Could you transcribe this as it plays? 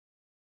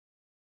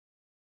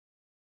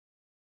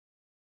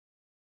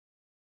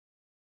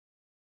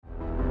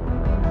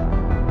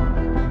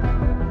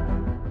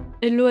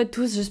Hello à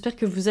tous, j'espère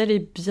que vous allez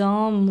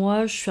bien.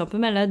 Moi, je suis un peu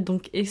malade,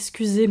 donc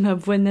excusez ma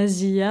voix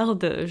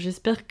nasillarde.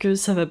 J'espère que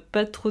ça va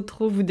pas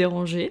trop vous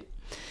déranger.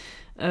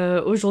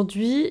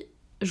 Aujourd'hui,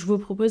 je vous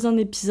propose un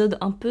épisode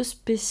un peu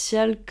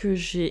spécial que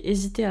j'ai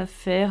hésité à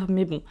faire,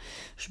 mais bon,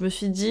 je me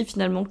suis dit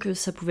finalement que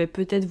ça pouvait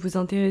peut-être vous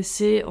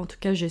intéresser, en tout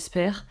cas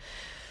j'espère.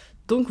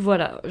 Donc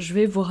voilà, je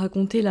vais vous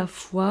raconter la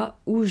fois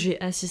où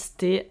j'ai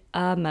assisté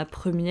à ma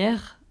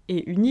première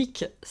et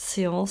unique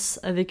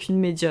séance avec une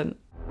médium.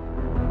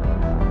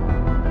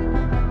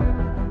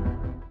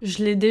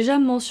 Je l'ai déjà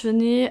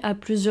mentionné à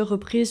plusieurs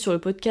reprises sur le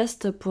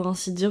podcast, pour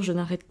ainsi dire, je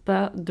n'arrête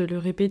pas de le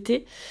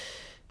répéter,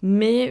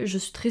 mais je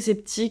suis très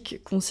sceptique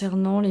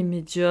concernant les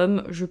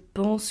médiums. Je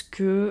pense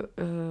que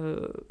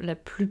la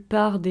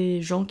plupart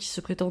des gens qui se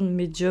prétendent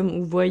médiums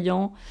ou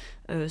voyants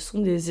sont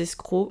des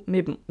escrocs,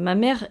 mais bon. Ma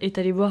mère est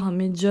allée voir un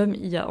médium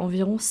il y a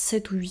environ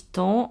 7 ou 8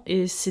 ans,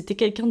 et c'était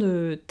quelqu'un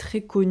de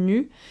très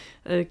connu,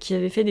 qui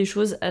avait fait des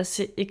choses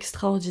assez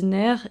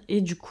extraordinaires,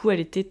 et du coup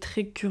elle était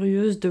très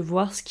curieuse de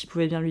voir ce qu'il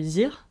pouvait bien lui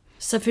dire.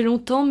 Ça fait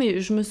longtemps, mais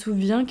je me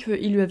souviens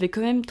qu'il lui avait quand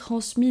même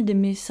transmis des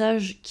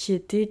messages qui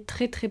étaient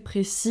très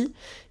précis,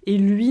 et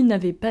lui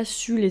n'avait pas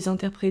su les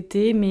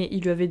interpréter, mais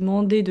il lui avait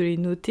demandé de les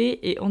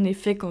noter, et en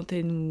effet, quand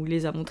elle nous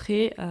les a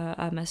montrés,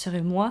 à ma sœur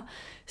et moi,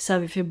 ça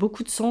avait fait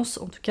beaucoup de sens,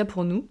 en tout cas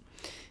pour nous.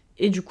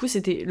 Et du coup,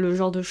 c'était le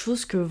genre de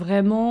choses que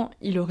vraiment,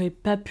 il aurait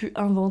pas pu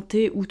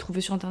inventer ou trouver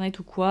sur internet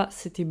ou quoi.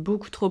 C'était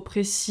beaucoup trop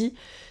précis.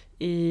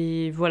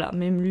 Et voilà,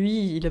 même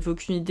lui, il avait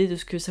aucune idée de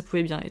ce que ça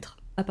pouvait bien être.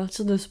 À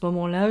partir de ce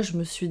moment-là, je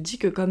me suis dit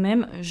que quand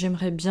même,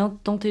 j'aimerais bien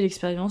tenter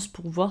l'expérience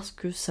pour voir ce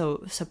que ça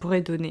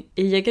pourrait donner.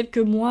 Et il y a quelques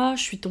mois,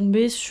 je suis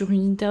tombée sur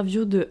une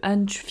interview de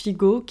Anne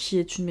Tufigo, qui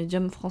est une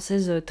médium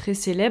française très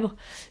célèbre,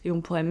 et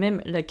on pourrait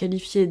même la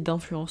qualifier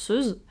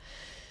d'influenceuse.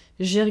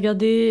 J'ai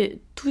regardé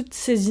toutes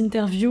ses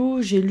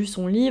interviews, j'ai lu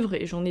son livre,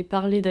 et j'en ai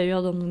parlé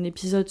d'ailleurs dans mon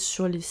épisode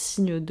sur les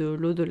signes de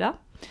l'au-delà.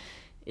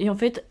 Et en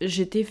fait,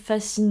 j'étais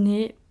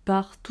fascinée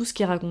par tout ce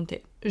qu'elle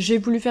racontait. J'ai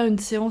voulu faire une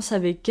séance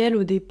avec elle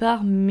au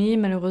départ, mais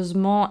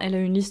malheureusement, elle a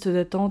une liste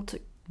d'attente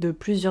de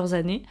plusieurs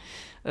années,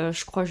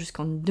 je crois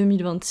jusqu'en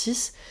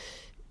 2026.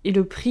 Et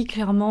le prix,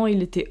 clairement,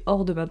 il était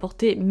hors de ma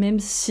portée, même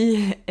si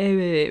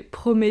elle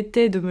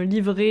promettait de me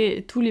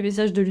livrer tous les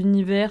messages de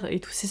l'univers et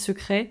tous ses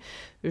secrets,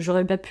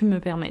 j'aurais pas pu me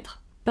permettre.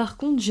 Par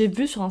contre, j'ai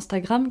vu sur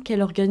Instagram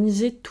qu'elle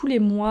organisait tous les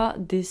mois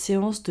des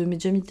séances de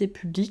médiumnité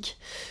publique.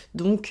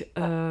 Donc,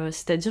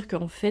 c'est-à-dire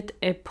qu'en fait,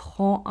 elle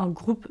prend un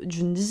groupe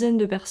d'une dizaine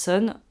de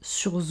personnes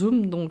sur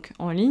Zoom, donc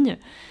en ligne,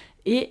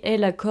 et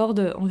elle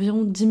accorde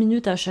environ 10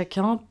 minutes à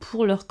chacun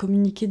pour leur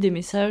communiquer des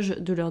messages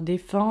de leurs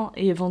défunts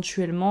et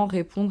éventuellement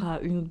répondre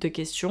à une ou deux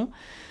questions.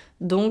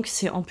 Donc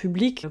c'est en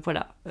public,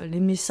 voilà, les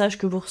messages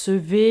que vous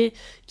recevez,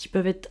 qui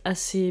peuvent être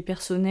assez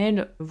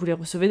personnels, vous les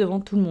recevez devant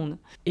tout le monde.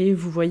 Et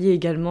vous voyez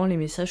également les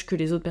messages que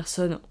les autres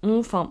personnes ont,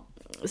 enfin,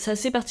 c'est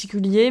assez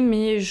particulier,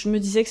 mais je me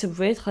disais que ça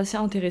pouvait être assez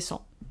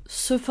intéressant.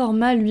 Ce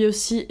format, lui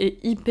aussi,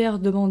 est hyper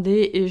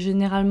demandé, et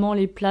généralement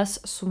les places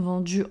sont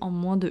vendues en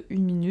moins de 1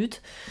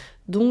 minute.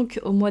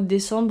 Donc au mois de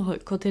décembre,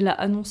 quand elle a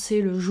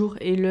annoncé le jour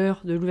et l'heure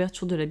de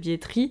l'ouverture de la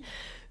billetterie,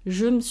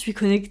 je me suis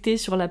connectée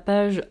sur la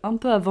page un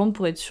peu avant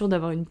pour être sûre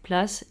d'avoir une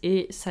place,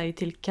 et ça a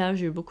été le cas,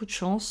 j'ai eu beaucoup de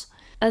chance.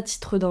 À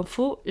titre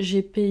d'info,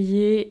 j'ai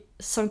payé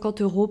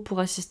 50 € pour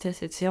assister à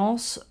cette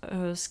séance,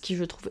 ce qui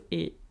je trouve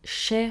est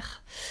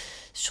cher,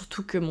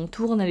 surtout que mon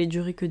tour n'allait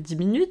durer que 10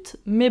 minutes,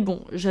 mais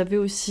bon, j'avais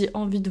aussi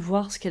envie de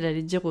voir ce qu'elle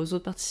allait dire aux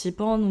autres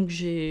participants, donc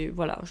je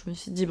me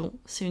suis dit bon,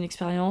 c'est une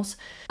expérience.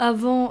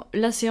 Avant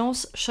la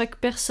séance, chaque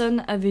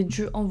personne avait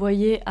dû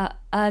envoyer à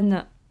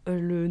Anne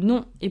le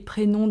nom et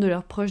prénom de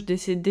leurs proches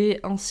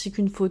décédés, ainsi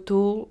qu'une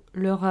photo,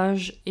 leur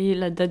âge et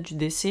la date du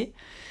décès.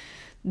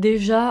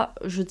 Déjà,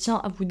 je tiens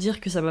à vous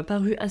dire que ça m'a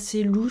paru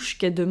assez louche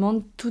qu'elle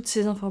demande toutes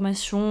ces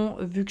informations,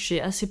 vu que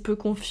j'ai assez peu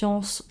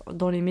confiance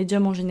dans les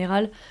médiums en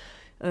général,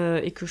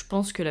 et que je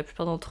pense que la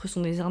plupart d'entre eux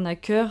sont des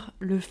arnaqueurs.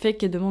 Le fait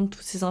qu'elle demande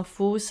toutes ces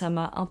infos, ça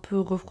m'a un peu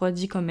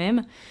refroidi quand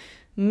même.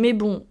 Mais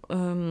bon,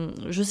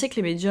 je sais que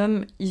les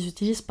médiums, ils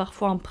utilisent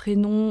parfois un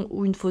prénom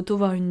ou une photo,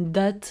 voire une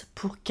date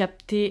pour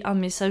capter un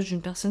message d'une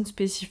personne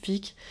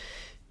spécifique.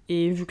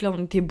 Et vu que là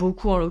on était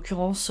beaucoup en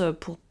l'occurrence,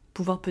 pour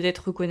pouvoir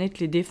peut-être reconnaître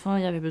les défunts,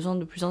 il y avait besoin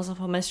de plusieurs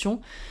informations.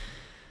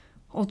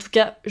 En tout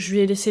cas, je lui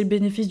ai laissé le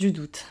bénéfice du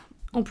doute.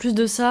 En plus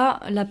de ça,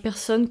 la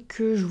personne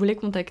que je voulais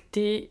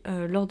contacter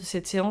lors de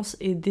cette séance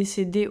est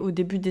décédée au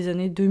début des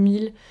années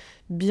 2000,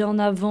 bien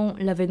avant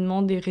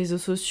l'avènement des réseaux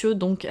sociaux,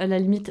 donc à la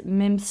limite,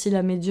 même si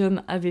la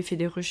médium avait fait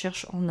des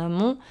recherches en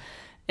amont,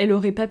 elle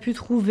aurait pas pu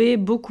trouver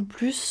beaucoup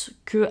plus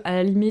que, à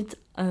la limite,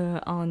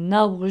 un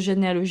arbre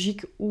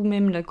généalogique ou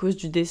même la cause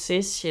du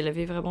décès, si elle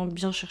avait vraiment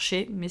bien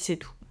cherché, mais c'est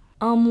tout.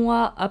 1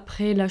 mois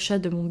après l'achat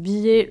de mon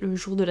billet, le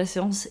jour de la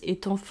séance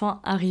est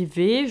enfin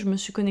arrivé. Je me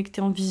suis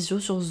connectée en visio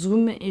sur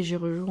Zoom et j'ai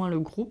rejoint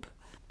le groupe.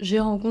 J'ai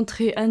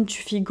rencontré Anne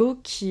Tufigo,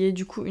 qui est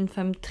du coup une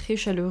femme très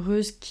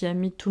chaleureuse qui a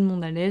mis tout le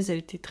monde à l'aise. Elle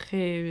était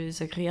très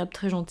agréable,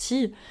 très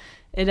gentille.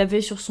 Elle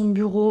avait sur son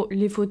bureau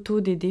les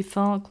photos des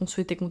défunts qu'on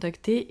souhaitait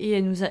contacter, et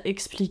elle nous a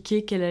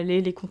expliqué qu'elle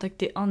allait les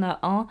contacter un à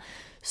un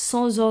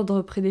sans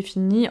ordre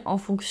prédéfini en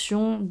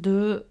fonction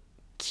de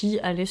qui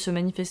allait se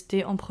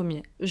manifester en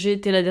premier. J'ai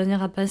été la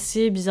dernière à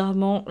passer,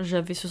 bizarrement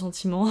j'avais ce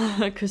sentiment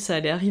que ça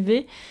allait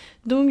arriver,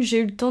 donc j'ai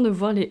eu le temps de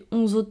voir les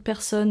 11 autres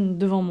personnes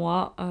devant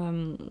moi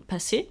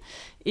passer,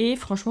 et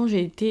franchement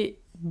j'ai été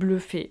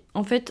bluffée.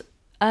 En fait,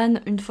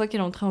 Anne, une fois qu'elle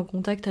est entrée en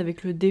contact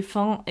avec le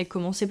défunt, elle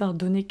commençait par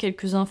donner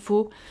quelques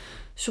infos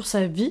sur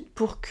sa vie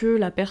pour que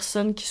la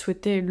personne qui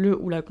souhaitait le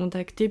ou la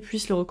contacter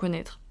puisse le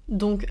reconnaître.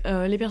 Donc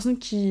les personnes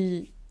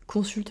qui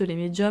consultent les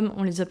médiums,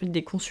 on les appelle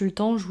des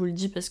consultants, je vous le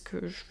dis parce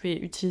que je vais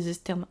utiliser ce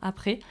terme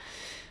après.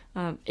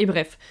 Et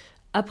bref,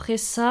 après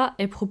ça,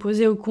 elle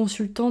proposait aux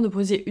consultants de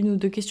poser une ou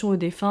deux questions au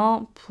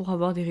défunt pour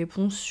avoir des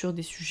réponses sur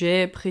des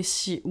sujets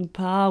précis ou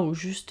pas, ou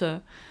juste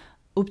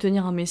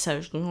obtenir un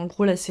message. Donc en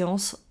gros, la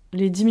séance,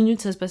 les 10 minutes,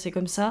 ça se passait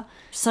comme ça.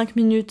 5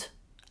 minutes,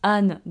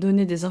 Anne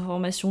donnait des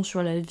informations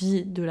sur la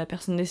vie de la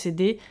personne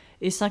décédée,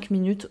 et 5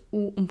 minutes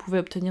où on pouvait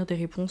obtenir des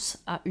réponses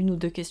à une ou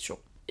deux questions.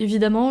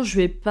 Évidemment, je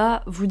vais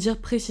pas vous dire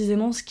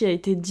précisément ce qui a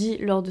été dit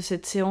lors de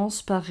cette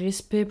séance par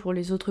respect pour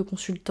les autres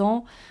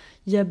consultants.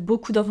 Il y a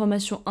beaucoup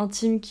d'informations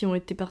intimes qui ont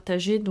été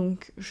partagées,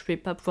 donc je vais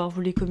pas pouvoir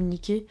vous les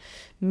communiquer.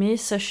 Mais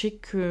sachez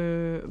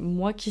que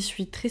moi qui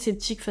suis très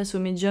sceptique face aux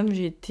médiums,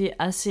 j'ai été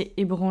assez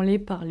ébranlée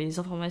par les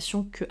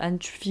informations que Anne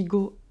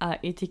Tufigo a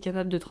été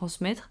capable de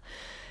transmettre.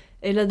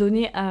 Elle a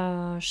donné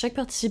à chaque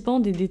participant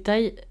des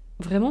détails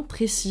vraiment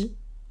précis,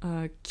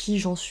 qui,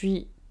 j'en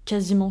suis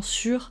quasiment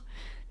sûre,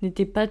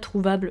 n'était pas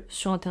trouvable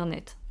sur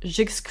internet.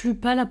 J'exclus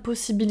pas la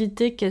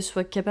possibilité qu'elle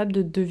soit capable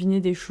de deviner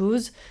des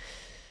choses.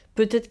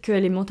 Peut-être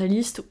qu'elle est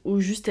mentaliste ou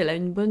juste elle a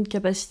une bonne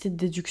capacité de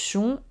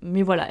déduction,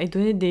 mais voilà, elle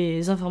donnait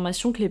des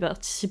informations que les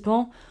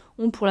participants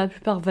ont pour la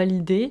plupart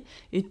validées,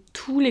 et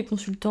tous les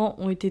consultants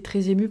ont été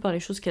très émus par les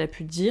choses qu'elle a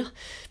pu dire.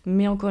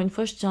 Mais encore une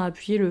fois, je tiens à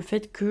appuyer le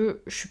fait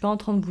que je suis pas en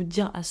train de vous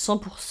dire à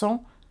 100%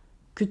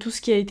 que tout ce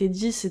qui a été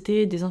dit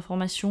c'était des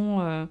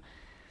informations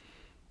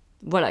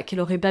voilà, qu'elle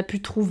aurait pas pu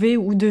trouver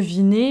ou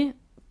deviner,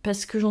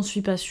 parce que j'en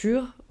suis pas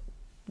sûre.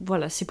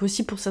 Voilà, c'est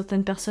possible pour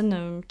certaines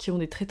personnes qui ont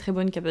des très très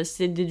bonnes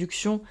capacités de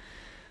déduction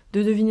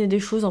de deviner des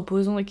choses en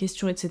posant des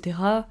questions, etc.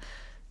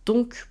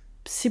 Donc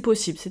c'est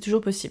possible, c'est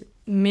toujours possible.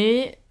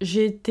 Mais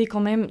j'ai été quand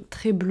même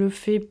très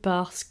bluffée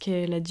par ce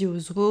qu'elle a dit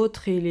aux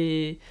autres,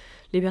 et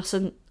les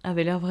personnes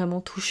avaient l'air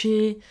vraiment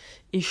touchées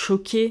et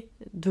choquées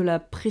de la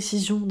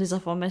précision des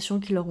informations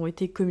qui leur ont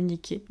été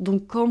communiquées.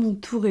 Donc quand mon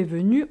tour est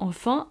venu,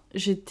 enfin,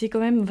 j'étais quand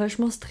même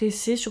vachement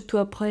stressée, surtout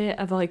après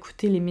avoir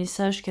écouté les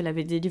messages qu'elle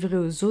avait délivrés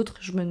aux autres.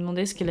 Je me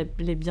demandais ce qu'elle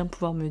allait bien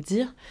pouvoir me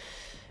dire.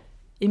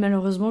 Et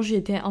malheureusement, j'ai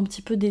été un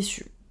petit peu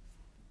déçue.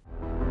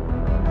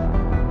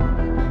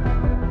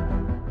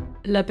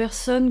 La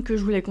personne que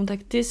je voulais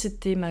contacter,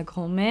 c'était ma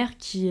grand-mère,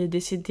 qui est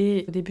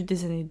décédée au début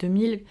des années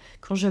 2000,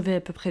 quand j'avais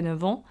à peu près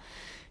 9 ans.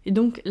 Et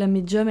donc la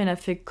médium, elle a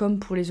fait comme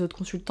pour les autres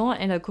consultants,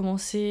 elle a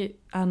commencé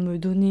à me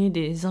donner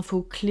des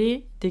infos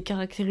clés, des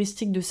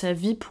caractéristiques de sa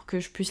vie pour que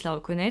je puisse la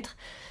reconnaître.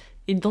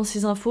 Et dans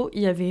ces infos,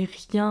 il n'y avait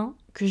rien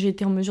que j'ai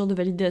été en mesure de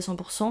valider à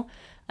 100%,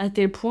 à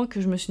tel point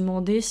que je me suis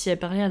demandé si elle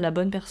parlait à la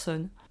bonne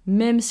personne.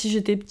 Même si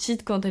j'étais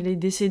petite quand elle est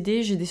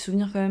décédée, j'ai des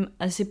souvenirs quand même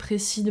assez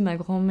précis de ma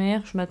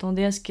grand-mère. Je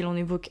m'attendais à ce qu'elle en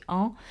évoque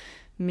un,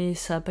 mais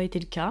ça n'a pas été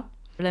le cas.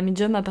 La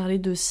médium a parlé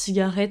de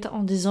cigarettes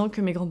en disant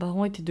que mes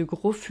grands-parents étaient de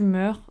gros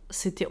fumeurs.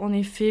 C'était en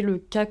effet le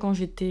cas quand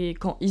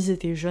ils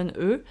étaient jeunes,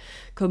 eux,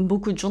 comme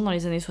beaucoup de gens dans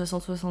les années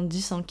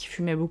 60-70 qui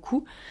fumaient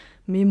beaucoup.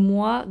 Mais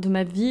moi, de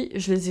ma vie,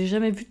 je les ai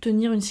jamais vus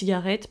tenir une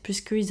cigarette,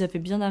 puisqu'ils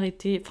avaient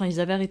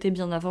arrêté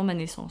bien avant ma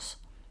naissance.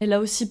 Elle a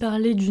aussi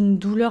parlé d'une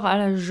douleur à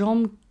la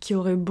jambe qui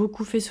aurait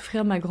beaucoup fait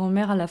souffrir ma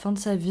grand-mère à la fin de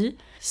sa vie.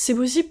 C'est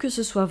possible que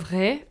ce soit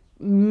vrai,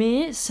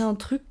 mais c'est un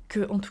truc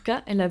que, en tout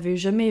cas, elle avait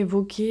jamais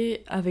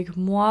évoqué avec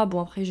moi. Bon,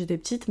 après, j'étais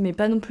petite, mais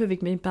pas non plus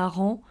avec mes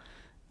parents,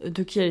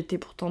 de qui elle était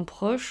pourtant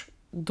proche.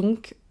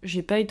 Donc,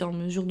 j'ai pas été en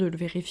mesure de le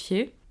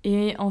vérifier.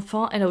 Et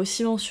enfin, elle a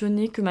aussi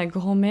mentionné que ma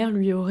grand-mère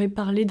lui aurait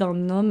parlé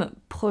d'un homme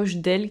proche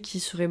d'elle qui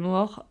serait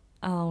mort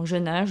à un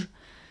jeune âge.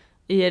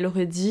 Et elle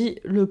aurait dit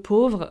 « le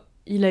pauvre »,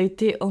 il a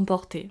été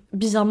emporté.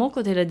 Bizarrement,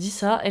 quand elle a dit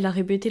ça, elle a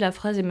répété la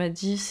phrase et m'a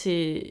dit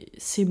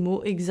ces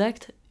mots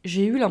exacts.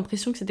 J'ai eu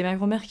l'impression que c'était ma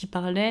grand-mère qui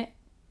parlait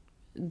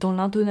dans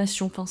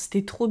l'intonation. Enfin,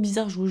 c'était trop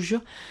bizarre, je vous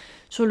jure.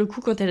 Sur le coup,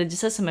 quand elle a dit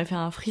ça, ça m'a fait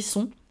un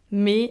frisson.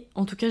 Mais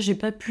en tout cas, j'ai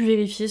pas pu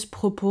vérifier ce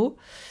propos.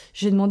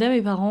 J'ai demandé à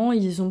mes parents,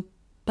 ils ont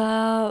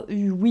pas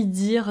eu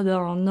oui-dire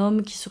d'un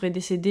homme qui serait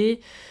décédé,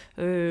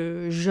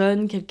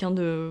 jeune, quelqu'un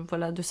de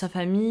sa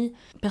famille.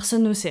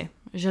 Personne ne sait.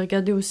 J'ai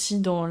regardé aussi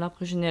dans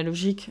l'arbre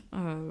généalogique,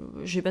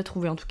 j'ai pas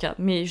trouvé en tout cas.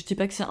 Mais je dis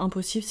pas que c'est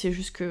impossible, c'est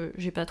juste que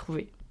j'ai pas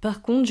trouvé.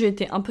 Par contre, j'ai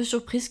été un peu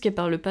surprise qu'elle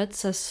parle pas de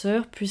sa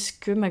sœur,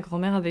 puisque ma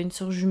grand-mère avait une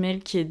sœur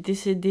jumelle qui est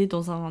décédée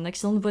dans un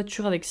accident de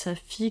voiture avec sa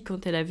fille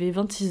quand elle avait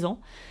 26 ans.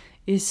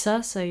 Et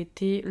ça a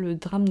été le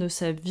drame de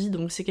sa vie,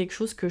 donc c'est quelque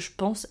chose que je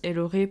pense elle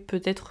aurait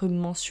peut-être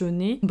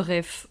mentionné.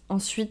 Bref,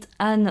 ensuite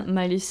Anne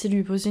m'a laissé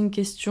lui poser une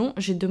question,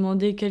 j'ai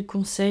demandé quel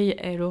conseil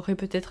elle aurait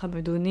peut-être à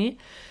me donner.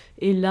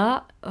 Et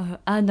là,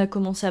 Anne a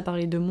commencé à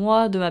parler de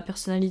moi, de ma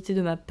personnalité,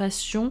 de ma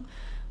passion,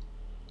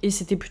 Et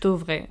c'était plutôt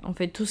vrai. En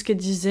fait, tout ce qu'elle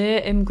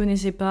disait, elle me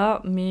connaissait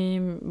pas, mais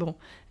bon,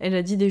 elle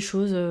a dit des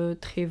choses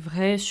très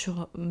vraies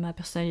sur ma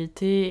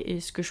personnalité et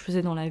ce que je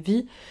faisais dans la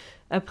vie.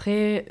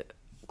 Après,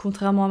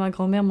 contrairement à ma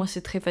grand-mère, moi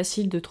c'est très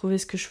facile de trouver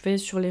ce que je fais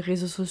sur les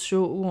réseaux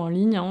sociaux ou en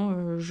ligne.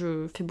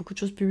 Je fais beaucoup de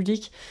choses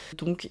publiques,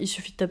 donc il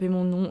suffit de taper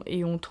mon nom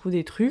et on trouve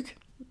des trucs.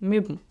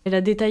 Mais bon, elle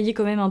a détaillé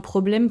quand même un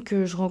problème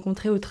que je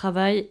rencontrais au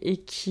travail et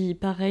qui,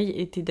 pareil,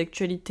 était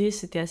d'actualité,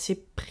 c'était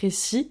assez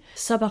précis.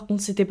 Ça par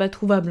contre, c'était pas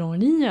trouvable en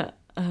ligne,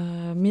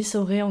 mais ça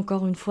aurait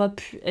encore une fois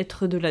pu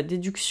être de la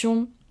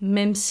déduction,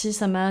 même si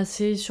ça m'a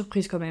assez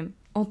surprise quand même.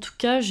 En tout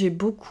cas, j'ai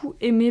beaucoup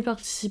aimé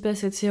participer à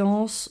cette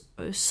séance,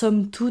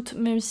 somme toute,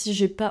 même si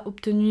j'ai pas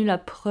obtenu la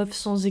preuve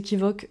sans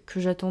équivoque que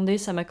j'attendais,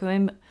 ça m'a quand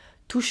même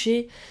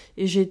touchée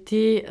et j'ai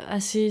été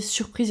assez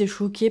surprise et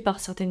choquée par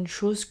certaines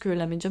choses que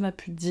la médium a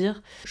pu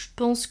dire. Je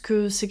pense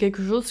que c'est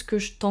quelque chose que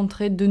je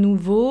tenterai de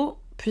nouveau,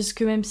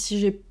 puisque même si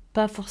j'ai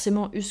pas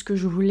forcément eu ce que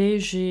je voulais,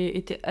 j'ai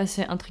été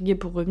assez intriguée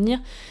pour revenir.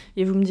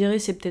 Et vous me direz,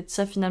 c'est peut-être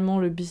ça finalement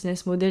le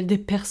business model des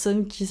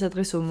personnes qui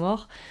s'adressent aux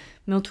morts.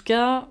 Mais en tout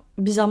cas,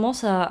 bizarrement,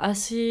 ça a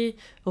assez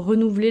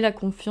renouvelé la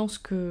confiance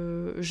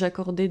que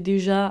j'accordais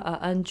déjà à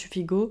Anne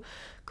Tufigo.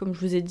 Comme je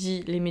vous ai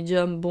dit, les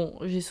médiums, bon,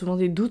 j'ai souvent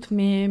des doutes,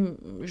 mais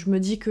je me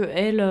dis que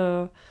elle,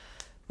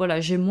 voilà,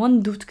 j'ai moins de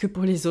doutes que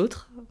pour les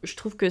autres. Je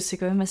trouve que c'est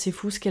quand même assez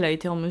fou ce qu'elle a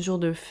été en mesure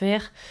de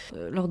faire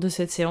lors de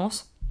cette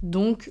séance.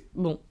 Donc,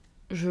 bon,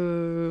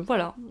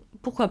 voilà,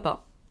 pourquoi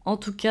pas. En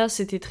tout cas,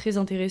 c'était très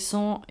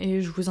intéressant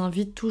et je vous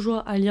invite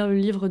toujours à lire le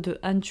livre de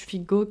Anne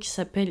Tufigo qui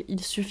s'appelle « Il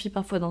suffit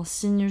parfois d'un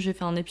signe ». J'ai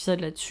fait un épisode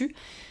là-dessus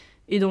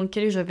et dans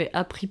lequel j'avais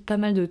appris pas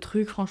mal de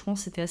trucs. Franchement,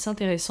 c'était assez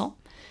intéressant.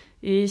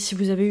 Et si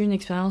vous avez eu une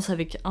expérience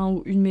avec un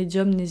ou une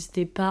médium,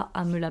 n'hésitez pas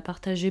à me la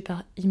partager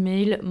par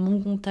email. Mon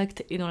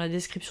contact est dans la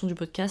description du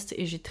podcast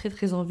et j'ai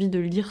très envie de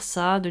lire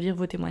ça, de lire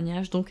vos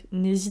témoignages, donc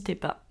n'hésitez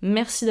pas.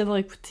 Merci d'avoir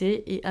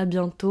écouté et à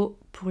bientôt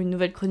pour une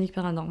nouvelle chronique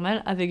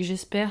paranormale avec,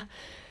 j'espère,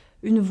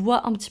 une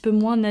voix un petit peu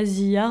moins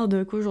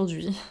nasillarde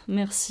qu'aujourd'hui.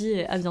 Merci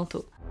et à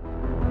bientôt.